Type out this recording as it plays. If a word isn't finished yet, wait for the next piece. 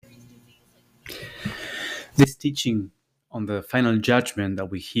This teaching on the final judgment that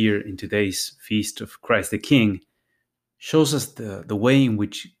we hear in today's Feast of Christ the King shows us the way in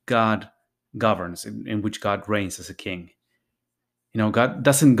which God governs, in which God reigns as a king. God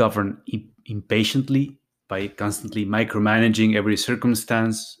doesn't govern impatiently by constantly micromanaging every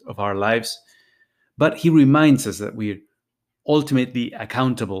circumstance of our lives, but he reminds us that we're ultimately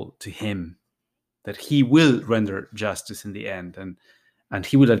accountable to him, that he will render justice in the end, and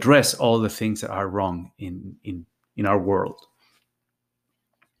he will address all the things that are wrong in our world.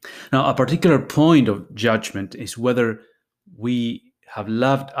 Now, a particular point of judgment is whether we have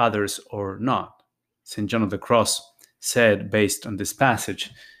loved others or not. St. John of the Cross said, based on this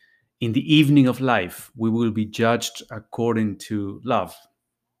passage, in the evening of life, we will be judged according to love.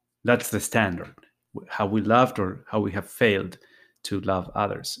 That's the standard, how we loved or how we have failed to love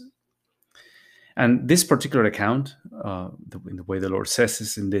others. And this particular account, in the way the Lord says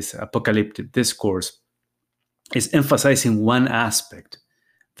this in this apocalyptic discourse, is emphasizing one aspect,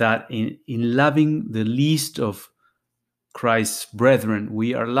 that in loving the least of Christ's brethren,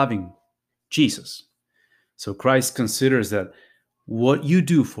 we are loving Jesus. So Christ considers that what you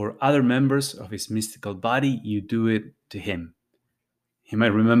do for other members of his mystical body, you do it to him. You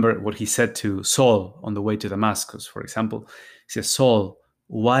might remember what he said to Saul on the way to Damascus, for example. He says, Saul,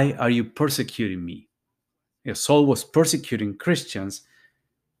 why are you persecuting me? Saul was persecuting Christians.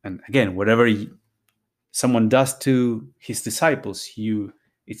 And again, whatever someone does to his disciples,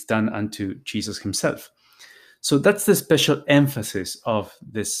 it's done unto Jesus himself. So that's the special emphasis of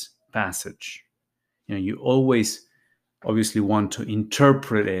this passage. You always obviously want to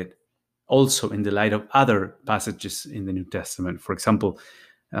interpret it also in the light of other passages in the New Testament. For example,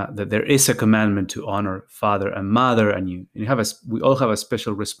 that there is a commandment to honor father and mother, and we all have a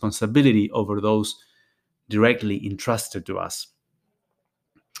special responsibility over those directly entrusted to us.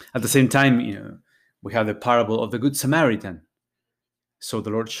 At the same time, we have the parable of the Good Samaritan. So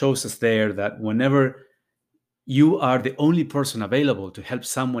the Lord shows us there that whenever you are the only person available to help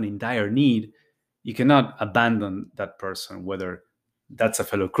someone in dire need, you cannot abandon that person, whether that's a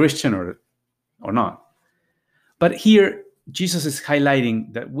fellow Christian or not. But here, Jesus is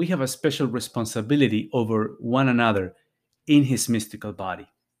highlighting that we have a special responsibility over one another in his mystical body.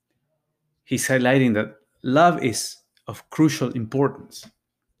 He's highlighting that love is of crucial importance,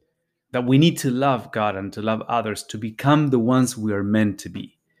 that we need to love God and to love others to become the ones we are meant to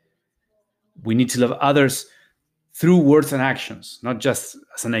be. We need to love others through words and actions, not just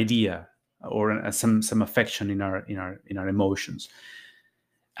as an idea or as some affection in our emotions.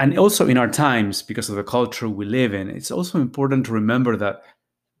 And also in our times, because of the culture we live in, it's also important to remember that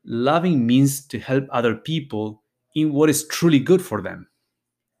loving means to help other people in what is truly good for them.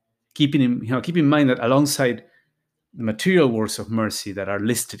 Keep in mind that alongside the material works of mercy that are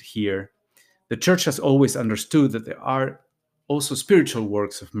listed here, the Church has always understood that there are also spiritual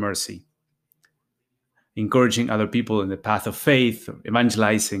works of mercy. Encouraging other people in the path of faith,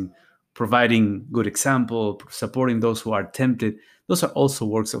 evangelizing, providing good example, supporting those who are tempted, those are also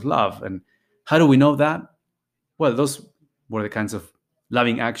works of love. And how do we know that? Well, those were the kinds of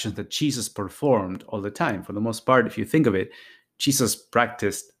loving actions that Jesus performed all the time. For the most part, if you think of it, Jesus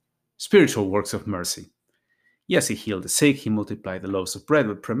practiced spiritual works of mercy. Yes, he healed the sick, he multiplied the loaves of bread,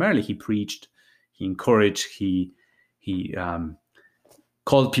 but primarily he preached, he encouraged, he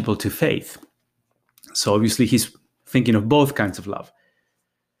called people to faith. So obviously he's thinking of both kinds of love.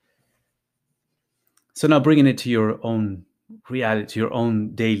 So now bringing it to your own reality, to your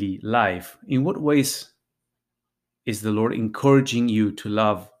own daily life, in what ways is the Lord encouraging you to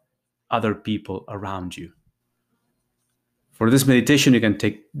love other people around you? For this meditation, you can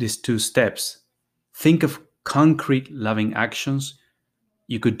take these 2 steps. Think of concrete loving actions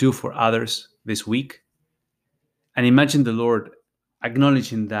you could do for others this week, and imagine the Lord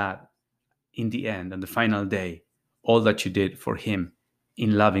acknowledging that in the end, on the final day, all that you did for him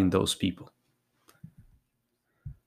in loving those people.